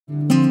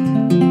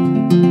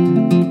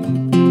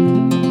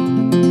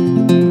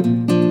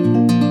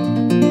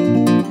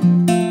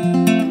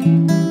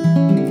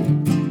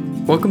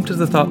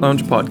the Thought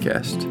Lounge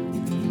podcast.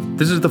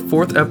 This is the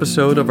fourth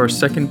episode of our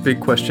second Big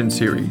Question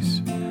series.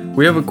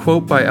 We have a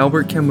quote by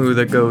Albert Camus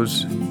that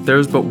goes, "There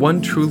is but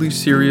one truly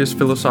serious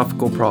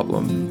philosophical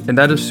problem, and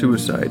that is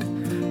suicide.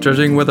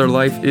 Judging whether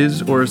life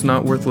is or is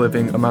not worth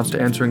living amounts to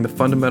answering the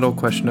fundamental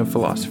question of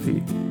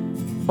philosophy."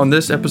 On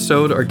this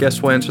episode, our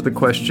guest will answer the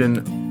question,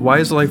 why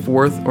is life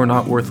worth or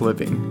not worth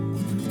living?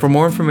 For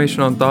more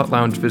information on Thought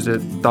Lounge, visit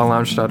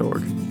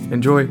thoughtlounge.org.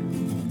 Enjoy.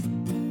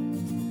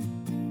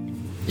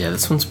 Yeah,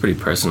 this one's pretty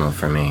personal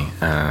for me.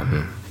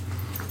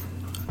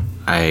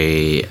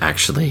 I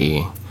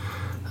actually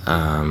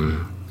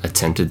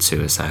attempted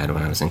suicide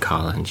when I was in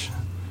college,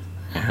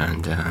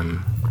 and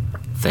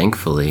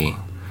thankfully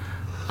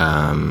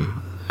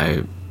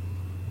I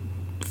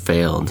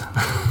failed.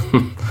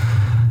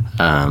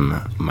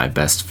 My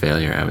best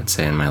failure, I would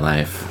say, in my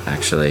life,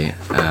 actually.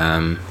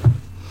 The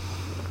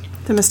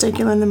mistake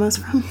you learned the most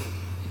from?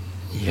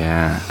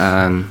 Yeah.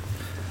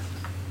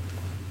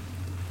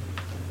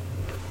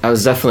 I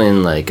was definitely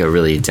in like a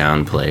really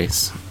down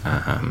place.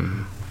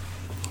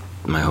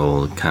 My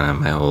whole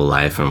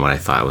life and what I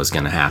thought was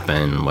going to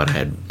happen, what I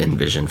had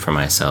envisioned for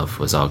myself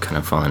was all kind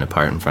of falling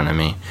apart in front of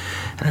me,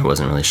 and I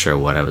wasn't really sure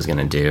what I was going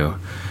to do.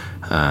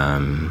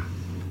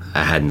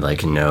 I had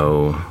like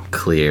no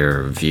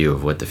clear view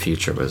of what the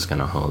future was going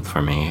to hold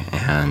for me,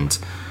 and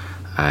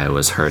I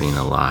was hurting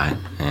a lot,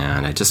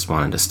 and I just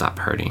wanted to stop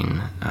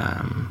hurting.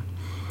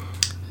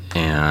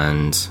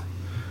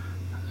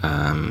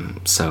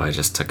 So I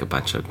just took a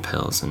bunch of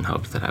pills and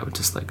hoped that I would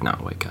just like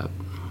not wake up.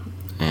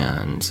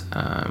 And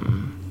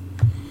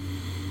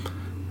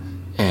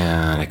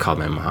I called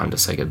my mom to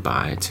say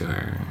goodbye to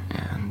her,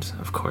 and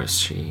of course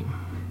she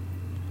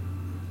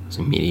was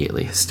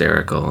immediately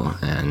hysterical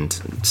and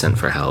sent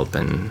for help,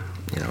 and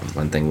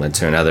one thing led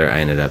to another. I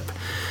ended up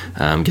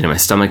getting my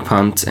stomach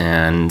pumped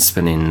and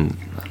spending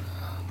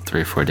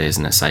 3 or 4 days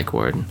in a psych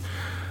ward.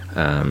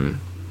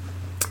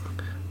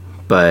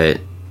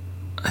 But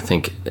I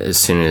think as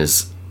soon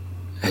as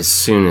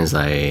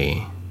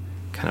I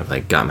kind of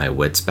like got my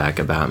wits back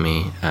about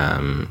me,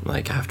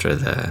 like after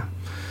the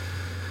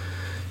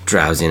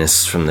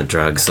drowsiness from the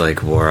drugs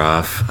like wore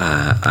off,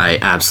 I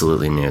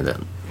absolutely knew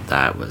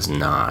that was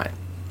not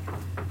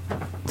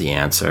the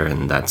answer,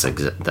 and that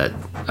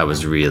I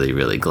was really,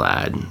 really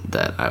glad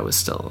that I was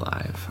still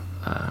alive.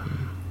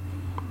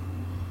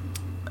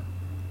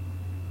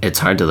 It's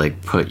hard to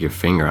like put your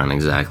finger on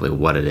exactly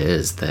what it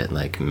is that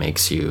like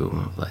makes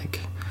you like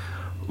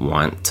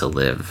want to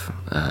live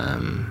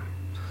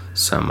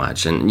so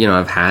much. And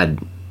I've had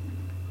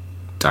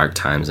dark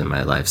times in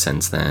my life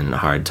since then,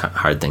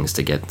 hard things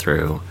to get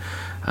through,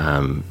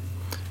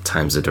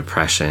 times of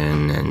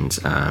depression, and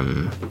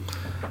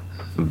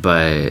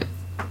but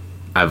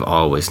I've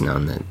always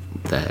known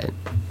that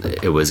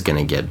it was going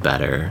to get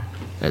better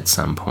at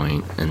some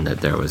point, and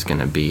that there was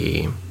going to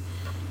be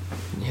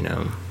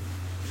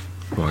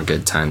more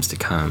good times to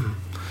come.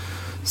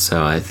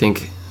 So I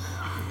think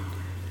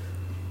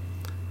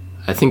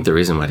the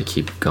reason why I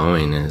keep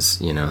going is,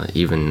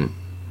 even,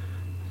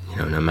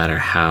 no matter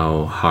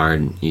how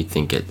hard you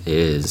think it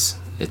is,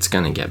 it's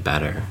going to get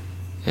better.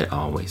 It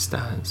always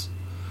does.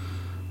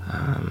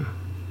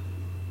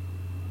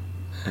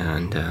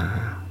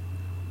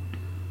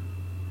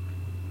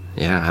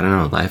 Yeah, I don't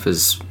know. Life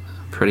is a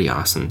pretty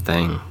awesome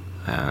thing.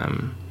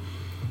 And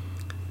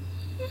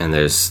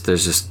there's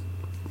just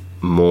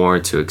more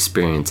to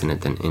experience in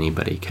it than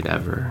anybody could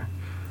ever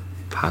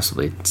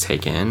possibly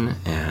take in,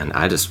 and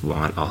I just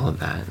want all of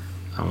that.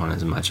 I want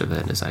as much of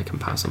it as I can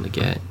possibly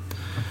get.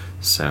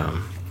 So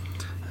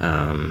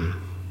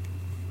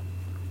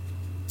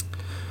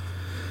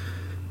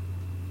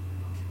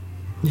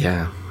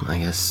yeah, I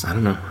guess I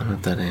don't know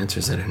if that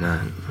answers it or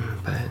not,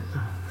 but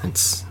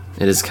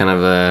it is kind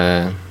of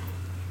a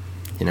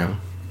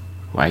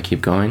why I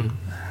keep going,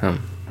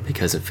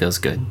 because it feels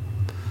good,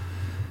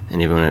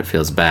 and even when it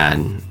feels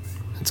bad,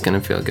 it's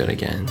gonna feel good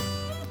again.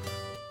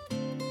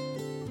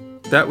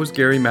 That was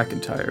Gary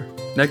McIntyre.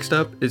 Next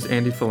up is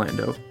Andy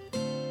Philando.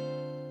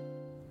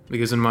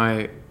 Because in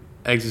my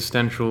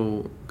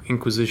existential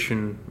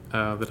inquisition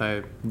that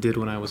I did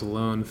when I was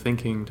alone,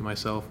 thinking to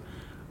myself,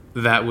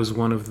 that was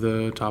one of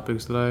the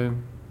topics that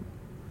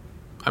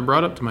I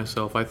brought up to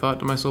myself. I thought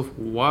to myself,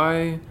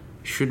 why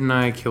shouldn't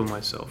I kill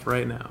myself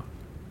right now?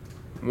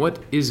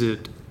 What is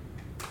it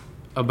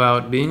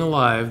about being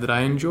alive that I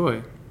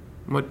enjoy?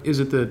 What is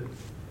it that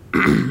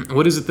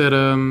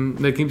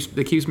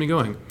that keeps me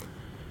going?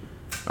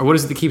 Or what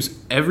is it that keeps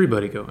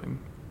everybody going?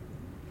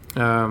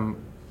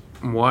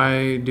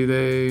 Why do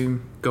they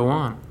go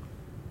on?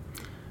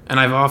 And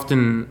I've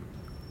often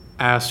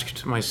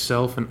asked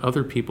myself and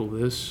other people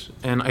this,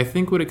 and I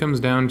think what it comes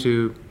down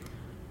to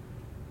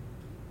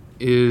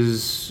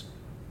is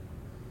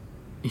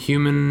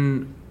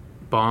human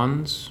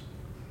bonds.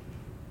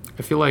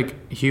 I feel like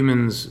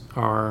humans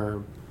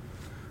are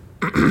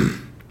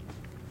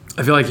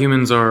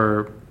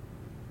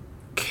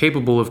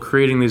capable of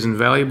creating these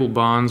invaluable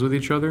bonds with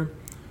each other,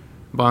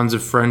 bonds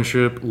of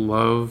friendship,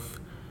 love.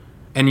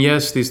 And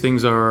yes, these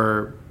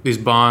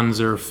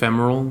bonds are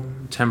ephemeral,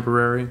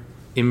 temporary.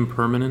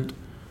 impermanent,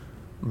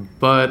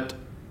 but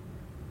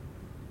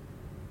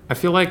I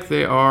feel like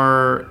they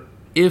are,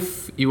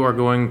 if you are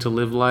going to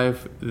live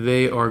life,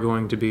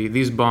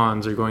 these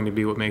bonds are going to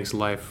be what makes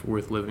life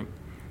worth living.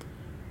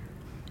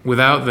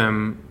 Without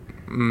them,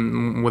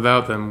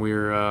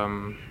 we're,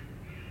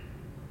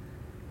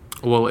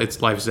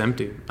 life's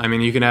empty. I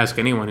mean, you can ask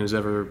anyone who's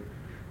ever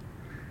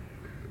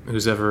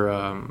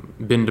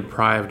been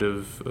deprived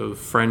of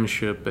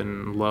friendship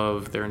and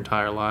love their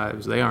entire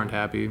lives. They aren't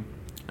happy,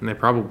 and they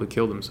probably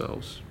kill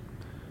themselves.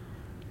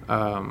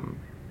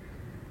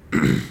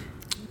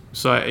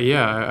 So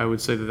I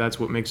would say that that's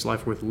what makes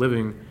life worth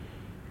living.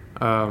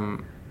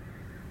 But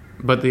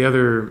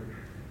the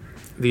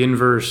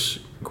inverse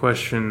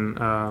question,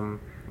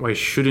 why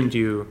shouldn't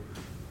you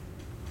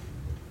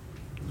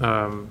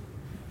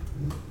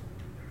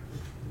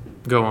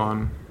go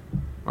on,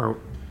 or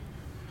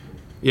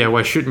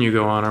why shouldn't you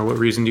go on, or what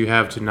reason do you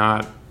have to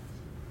not?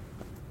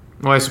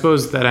 Well, I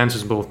suppose that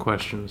answers both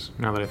questions,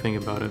 now that I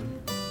think about it.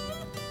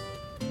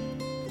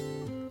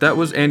 That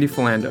was Andy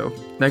Philando.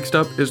 Next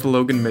up is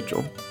Logan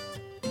Mitchell.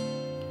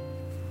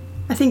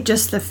 I think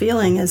just the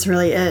feeling is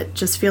really it,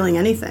 just feeling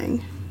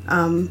anything.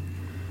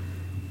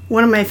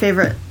 One of my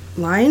favorite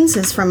lines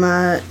is from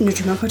a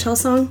Nutrimilk Hotel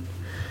song,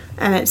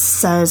 and it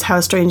says, "How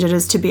strange it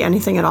is to be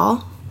anything at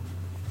all."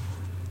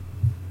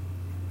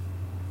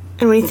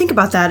 And when you think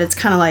about that, it's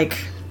kind of like,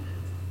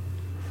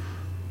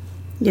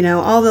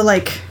 all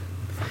the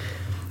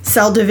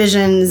cell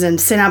divisions and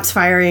synapse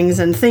firings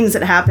and things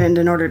that happened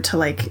in order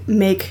to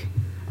make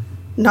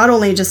not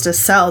only just a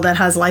cell that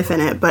has life in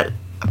it, but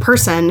a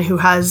person who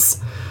has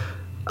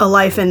a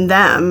life in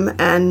them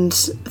and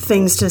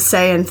things to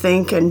say and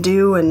think and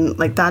do. And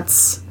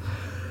that's,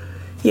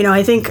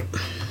 I think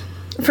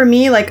for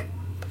me,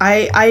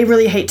 I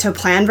really hate to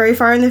plan very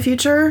far in the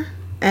future.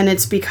 And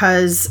it's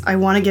because I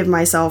want to give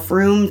myself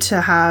room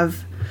to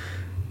have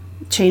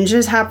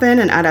changes happen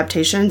and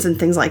adaptations and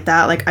things like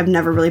that. I've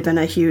never really been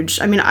I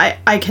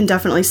can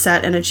definitely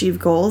set and achieve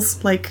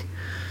goals, like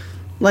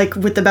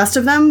with the best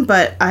of them,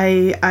 but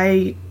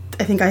I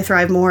think I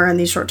thrive more on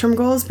these short-term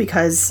goals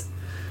because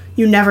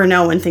you never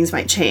know when things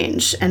might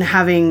change, and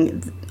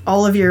having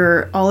all of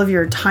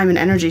your time and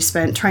energy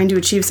spent trying to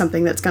achieve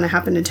something that's going to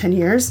happen in 10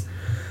 years,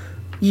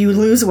 you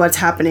lose what's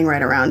happening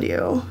right around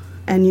you.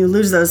 And you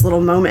lose those little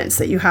moments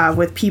that you have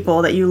with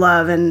people that you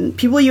love and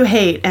people you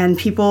hate and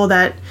people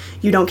that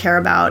you don't care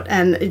about.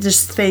 And it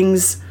just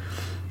things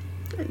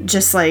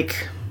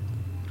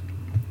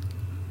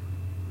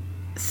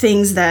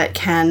that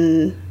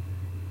can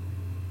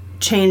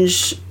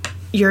change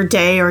your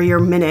day or your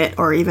minute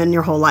or even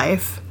your whole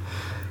life.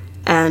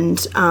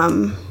 And,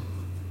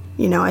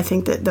 I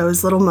think that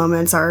those little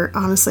moments are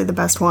honestly the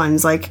best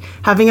ones, like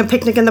having a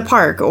picnic in the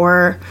park,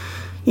 or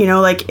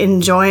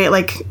enjoy,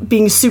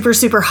 being super,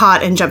 super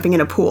hot and jumping in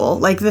a pool.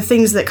 The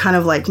things that kind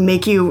of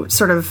make you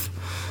sort of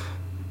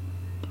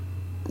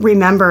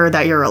remember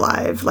that you're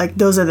alive.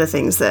 Those are the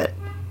things that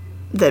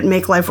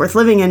make life worth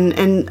living.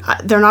 And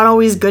they're not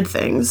always good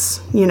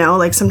things,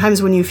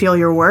 sometimes when you feel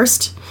your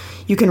worst,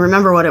 you can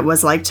remember what it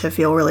was like to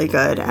feel really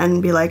good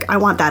and be like, I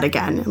want that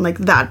again. And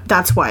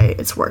that's why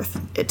it's worth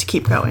it to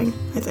keep going,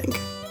 I think.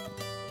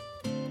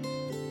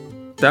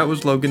 That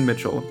was Logan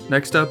Mitchell.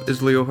 Next up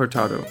is Leo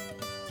Hurtado.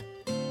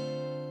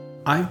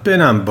 I've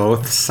been on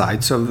both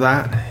sides of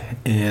that,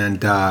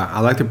 and I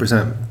like to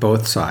present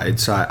both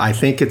sides. I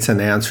think it's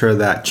an answer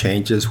that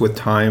changes with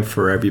time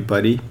for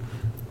everybody.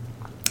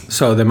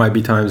 So there might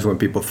be times when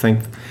people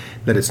think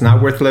that it's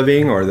not worth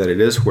living or that it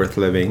is worth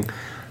living.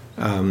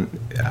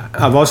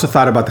 I've also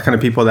thought about the kind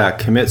of people that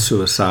commit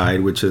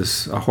suicide, which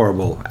is a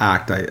horrible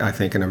act, I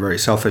think, and a very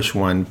selfish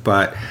one.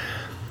 But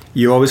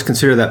you always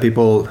consider that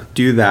people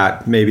do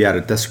that maybe out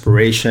of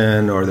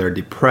desperation, or they're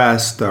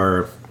depressed,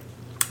 or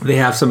they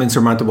have some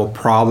insurmountable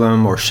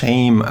problem or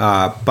shame.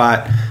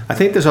 But I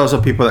think there's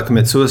also people that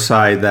commit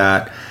suicide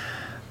that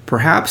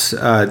perhaps,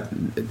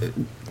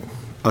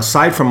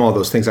 aside from all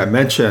those things I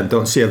mentioned,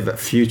 don't see a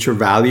future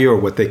value or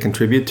what they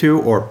contribute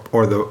to.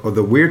 Or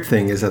the weird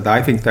thing is that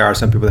I think there are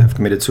some people that have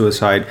committed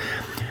suicide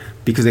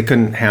because they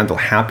couldn't handle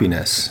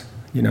happiness,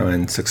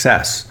 and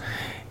success.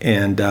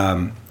 And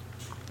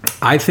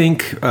I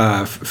think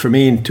for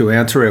me, to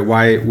answer it,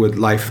 why would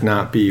life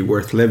not be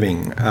worth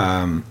living?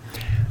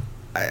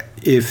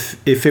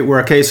 If it were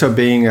a case of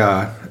being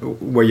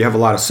where you have a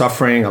lot of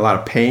suffering, a lot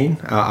of pain,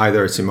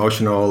 either it's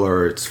emotional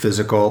or it's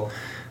physical,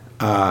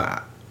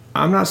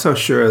 I'm not so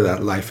sure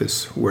that life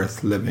is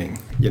worth living,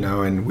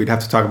 and we'd have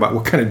to talk about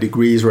what kind of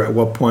degrees or at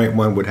what point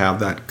one would have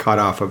that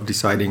cutoff of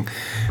deciding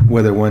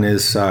whether one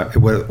is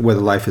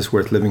whether life is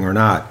worth living or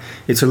not.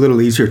 It's a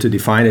little easier to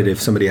define it if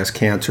somebody has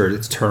cancer,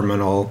 it's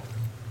terminal,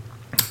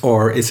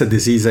 or it's a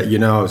disease that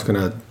is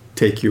going to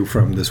take you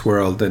from this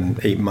world in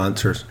 8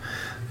 months or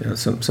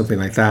something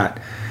like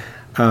that.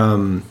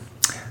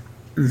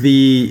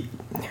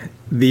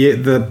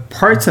 The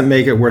parts that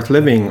make it worth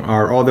living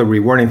are all the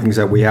rewarding things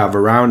that we have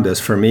around us.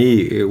 For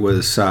me, it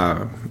was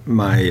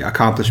my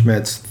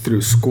accomplishments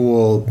through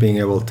school, being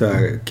able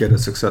to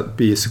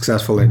be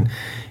successful in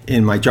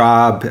in my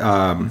job,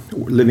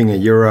 living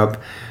in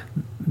Europe,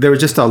 there were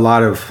just a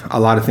lot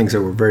of things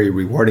that were very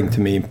rewarding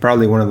to me.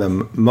 Probably one of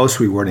the most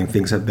rewarding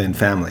things have been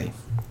family,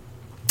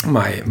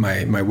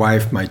 my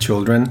wife, my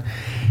children,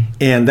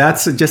 and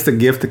that's just a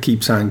gift that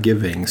keeps on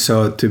giving.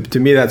 So to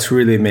me, that's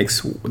really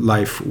makes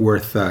life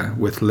worth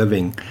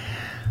living.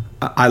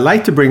 I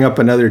like to bring up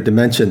another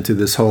dimension to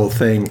this whole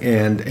thing,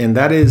 and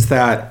that is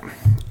that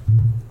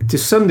to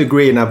some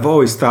degree, and I've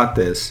always thought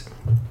this.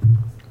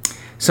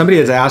 Somebody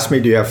has asked me,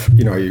 "Do you have,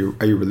 are you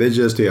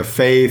religious? Do you have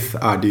faith?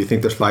 Do you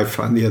think there's life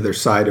on the other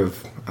side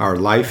of our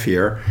life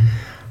here?"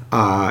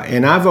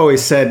 And I've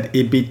always said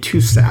it'd be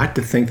too sad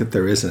to think that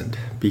there isn't,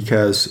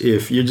 because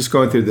if you're just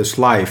going through this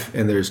life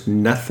and there's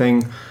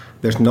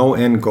no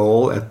end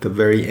goal at the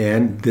very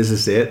end, this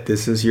is it,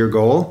 this is your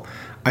goal,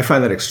 I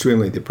find that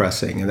extremely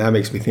depressing, and that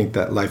makes me think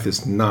that life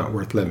is not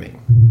worth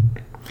living.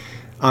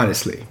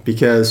 Honestly,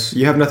 because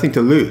you have nothing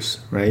to lose,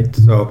 right?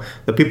 So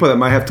the people that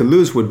might have to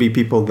lose would be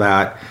people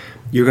that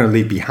you're going to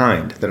leave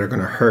behind, that are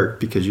going to hurt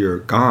because you're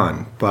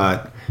gone,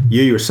 but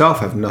you yourself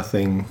have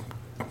nothing.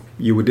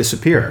 You would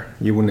disappear.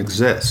 You wouldn't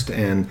exist,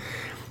 and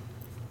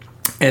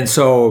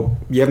so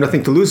you have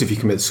nothing to lose if you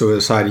commit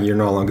suicide and you're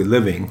no longer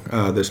living.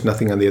 There's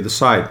nothing on the other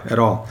side at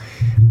all.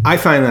 I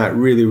find that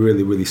really,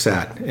 really, really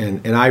sad,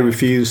 and I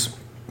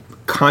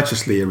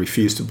consciously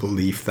refuse to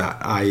believe that.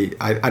 I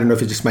don't know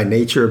if it's just my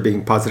nature of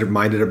being positive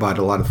minded about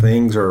a lot of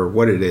things or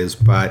what it is,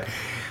 but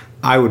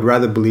I would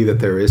rather believe that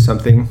there is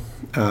something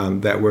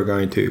that we're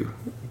going to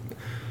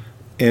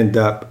end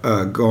up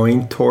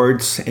going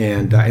towards,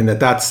 and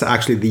that's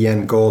actually the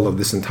end goal of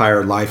this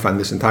entire life on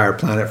this entire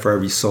planet for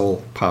every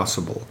soul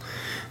possible.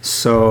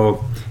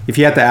 So if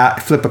you had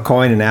to flip a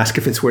coin and ask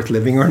if it's worth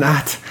living or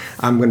not,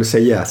 I'm going to say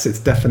yes, it's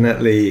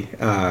definitely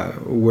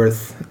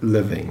worth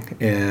living.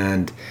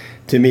 And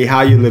to me,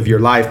 how you live your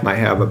life might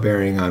have a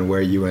bearing on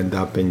where you end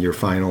up in your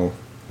final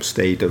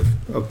state of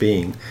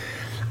being.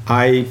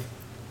 I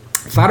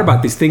thought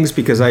about these things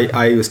because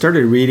I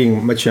started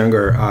reading much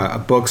younger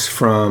books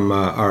from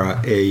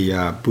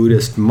a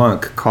Buddhist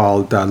monk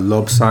called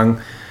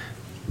Lobsang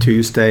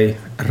Tuesday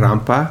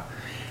Rampa,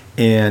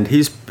 and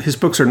his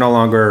books are no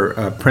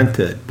longer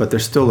printed, but they're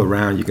still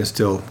around. You can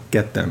still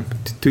get them.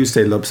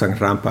 Tuesday Lobsang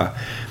Rampa,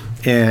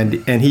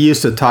 and he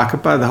used to talk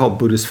about the whole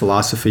Buddhist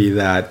philosophy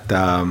that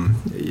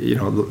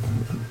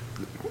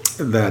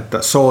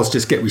that souls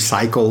just get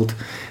recycled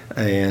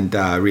and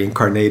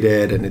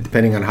reincarnated, and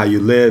depending on how you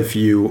live,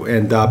 you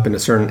end up in a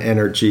certain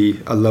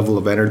energy, a level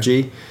of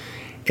energy,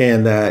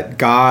 and that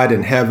God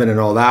and heaven and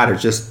all that are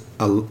just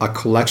a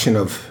collection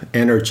of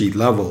energy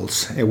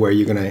levels and where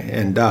you're going to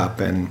end up.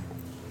 And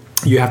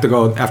you have to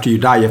go, after you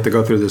die, you have to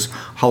go through this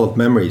hall of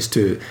memories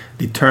to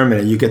determine,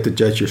 and you get to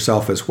judge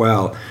yourself as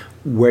well,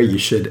 where you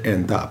should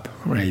end up,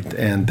 right?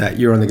 And that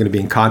you're only going to be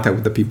in contact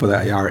with the people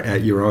that are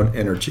at your own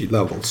energy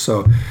level.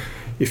 So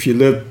if you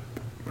live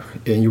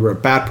and you were a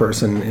bad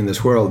person in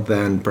this world,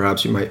 then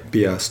perhaps you might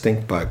be a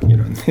stink bug,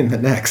 in the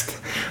next.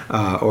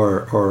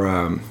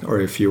 Or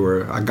if you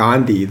were a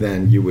Gandhi,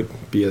 then you would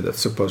be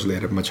supposedly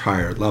at a much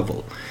higher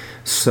level.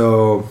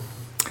 So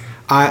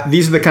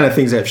these are the kind of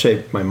things that have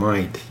shaped my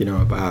mind,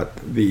 about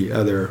the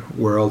other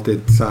world.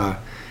 It's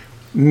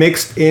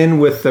mixed in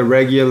with the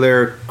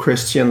regular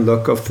Christian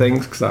look of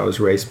things, because I was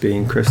raised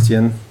being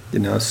Christian,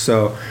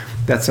 so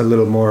that's a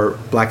little more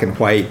black and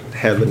white,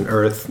 heaven,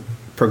 earth,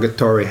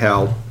 purgatory,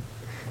 hell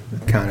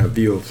kind of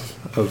view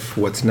of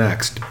what's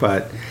next.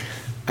 But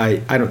I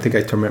don't think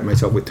I torment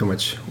myself with too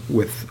much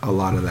with a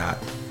lot of that.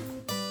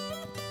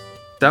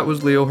 That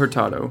was Leo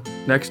Hurtado.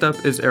 Next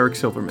up is Eric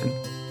Silverman.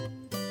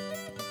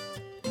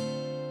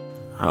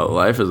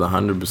 Life is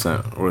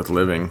 100% worth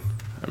living.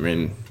 I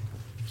mean,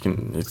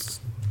 I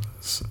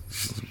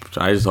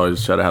just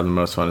always try to have the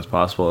most fun as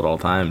possible at all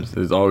times.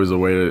 There's always a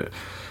way to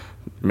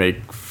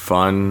make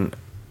fun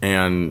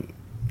and,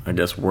 I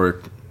guess,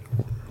 work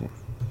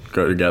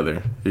go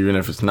together. Even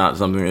if it's not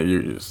something that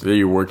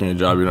you're working a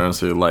job you don't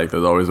necessarily like,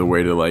 there's always a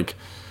way to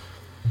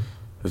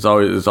it's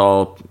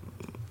all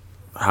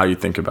how you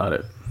think about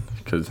it.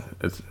 Because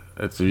it's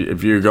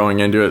if you're going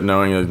into it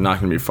knowing it's not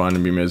going to be fun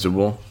and be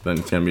miserable, then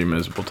it's going to be a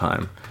miserable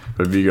time.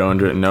 But if you go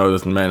into it and know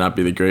this may not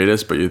be the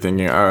greatest, but you're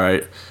thinking, all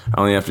right,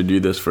 I only have to do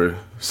this for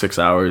 6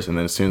 hours, and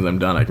then as soon as I'm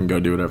done, I can go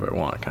do whatever I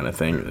want, kind of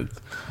thing.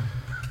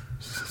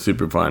 It's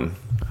super fun.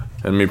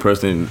 And me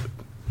personally,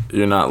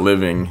 you're not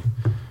living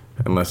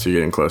unless you're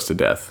getting close to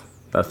death.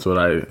 That's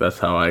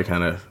how I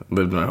kind of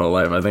lived my whole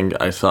life. I think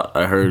I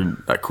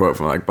heard that quote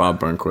from Bob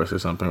Burnquist or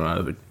something when I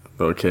was a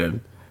little kid,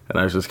 and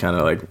I was just kind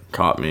of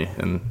caught me,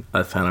 and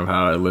that's kind of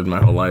how I lived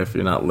my whole life.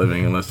 You're not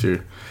living unless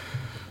you're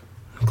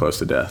close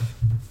to death.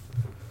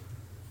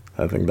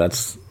 I think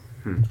that's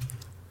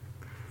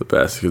the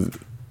best, because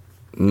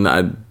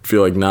I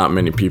feel like not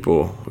many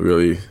people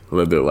really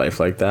live their life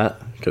like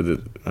that, because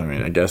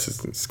I guess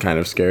it's kind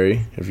of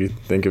scary if you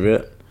think of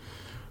it,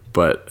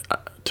 but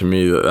to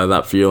me,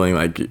 that feeling,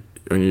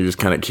 when you just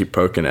kind of keep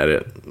poking at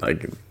it, I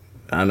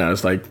don't know,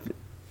 it's like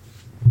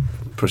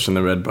pushing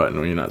the red button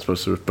when you're not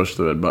supposed to push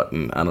the red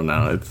button. I don't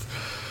know,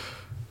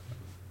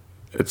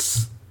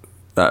 it's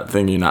that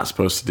thing you're not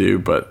supposed to do,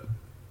 but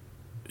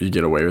you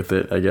get away with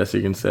it, I guess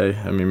you can say.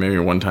 I mean, maybe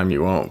one time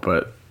you won't,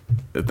 but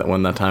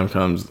when that time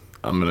comes,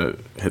 I'm gonna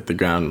hit the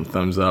ground,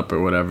 thumbs up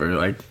or whatever.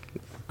 Like,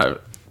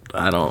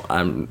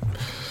 I'm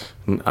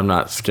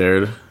not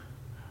scared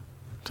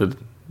to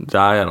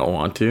die. I don't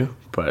want to,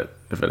 but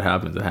if it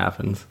happens, it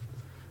happens.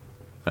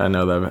 I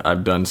know that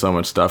I've done so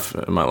much stuff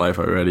in my life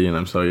already, and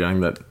I'm so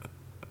young that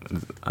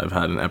I've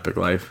had an epic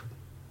life.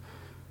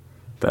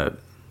 That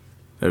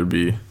it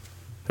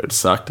would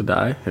suck to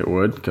die. It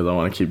would, because I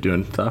want to keep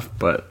doing stuff.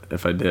 But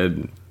if I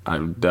did,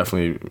 I've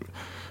definitely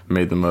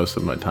made the most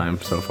of my time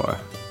so far.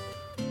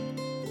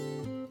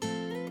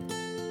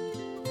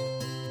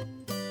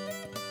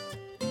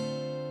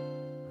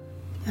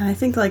 And I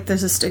think like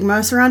there's a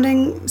stigma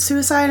surrounding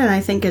suicide, and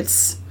I think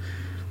it's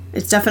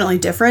definitely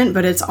different,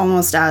 but it's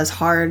almost as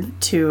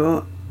hard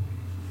to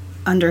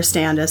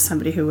understand as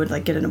somebody who would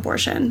like get an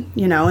abortion,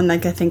 you know. And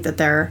like I think that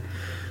they're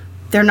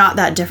not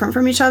that different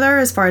from each other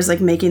as far as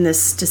like making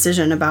this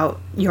decision about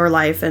your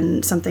life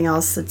and something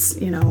else that's,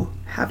 you know,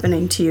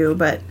 happening to you.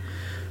 But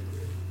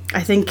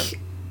I think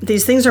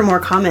these things are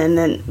more common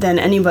than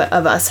any of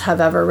us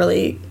have ever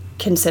really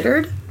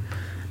considered.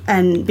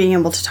 And being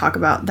able to talk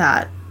about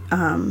that,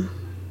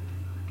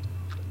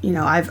 you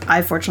know,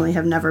 I fortunately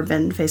have never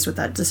been faced with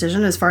that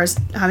decision as far as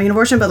having an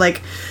abortion, but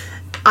like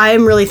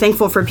I'm really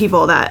thankful for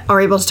people that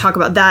are able to talk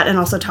about that and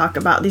also talk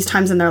about these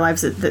times in their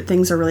lives that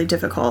things are really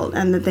difficult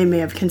and that they may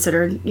have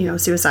considered, you know,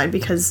 suicide,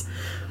 because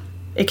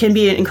it can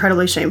be an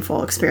incredibly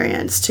shameful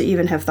experience to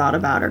even have thought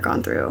about or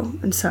gone through.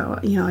 And so,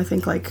 you know, I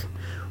think like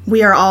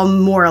we are all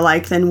more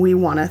alike than we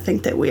want to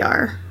think that we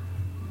are.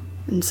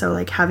 And so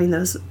like having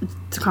those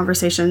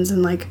conversations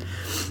and like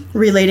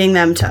relating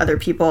them to other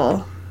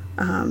people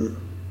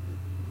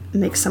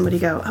makes somebody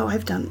go, oh,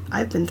 I've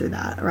been through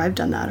that, or I've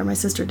done that, or my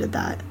sister did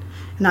that.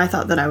 And I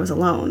thought that I was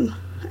alone.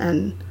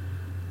 And,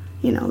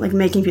 you know, like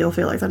making people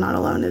feel like they're not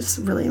alone is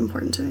really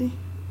important to me.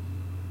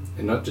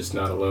 And not just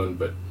not alone,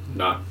 but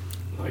not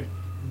like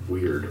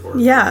weird or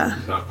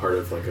not part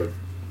of like a...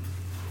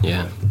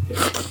 Yeah.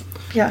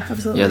 Yeah,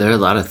 absolutely. Yeah, there are a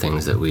lot of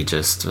things that we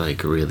just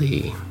like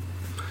really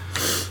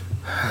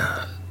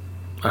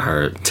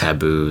are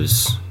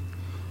taboos,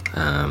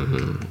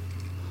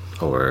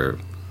 or,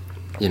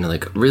 you know,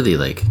 like really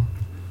like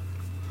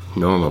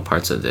normal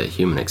parts of the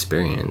human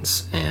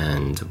experience,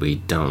 and we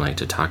don't like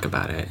to talk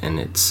about it, and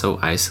it's so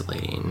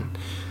isolating.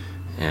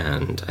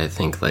 And I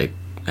think that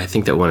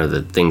one of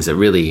the things that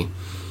really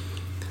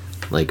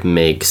like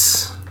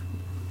makes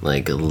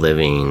like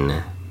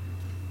living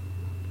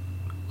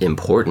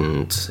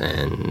important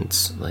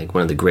and like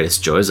one of the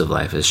greatest joys of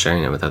life is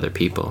sharing it with other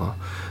people.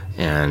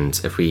 And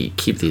if we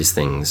keep these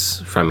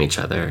things from each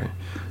other,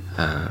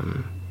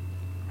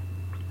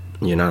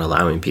 you're not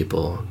allowing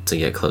people to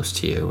get close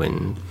to you,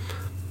 and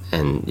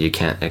you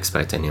can't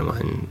expect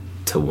anyone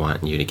to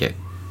want to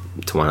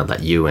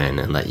let you in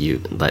and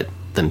let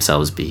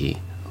themselves be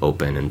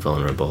open and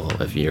vulnerable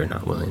if you're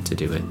not willing to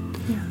do it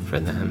for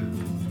them.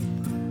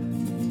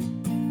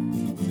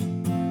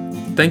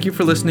 Thank you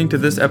for listening to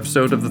this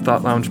episode of the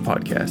Thought Lounge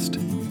podcast.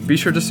 Be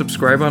sure to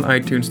subscribe on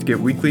iTunes to get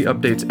weekly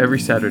updates every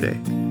Saturday.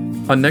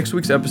 On next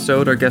week's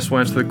episode, our guest will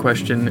answer the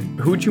question,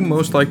 who would you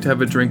most like to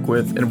have a drink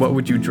with, and what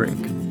would you drink?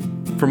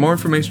 For more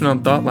information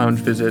on Thought Lounge,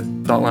 visit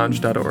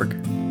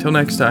thoughtlounge.org. Till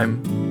next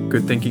time,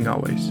 good thinking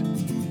always.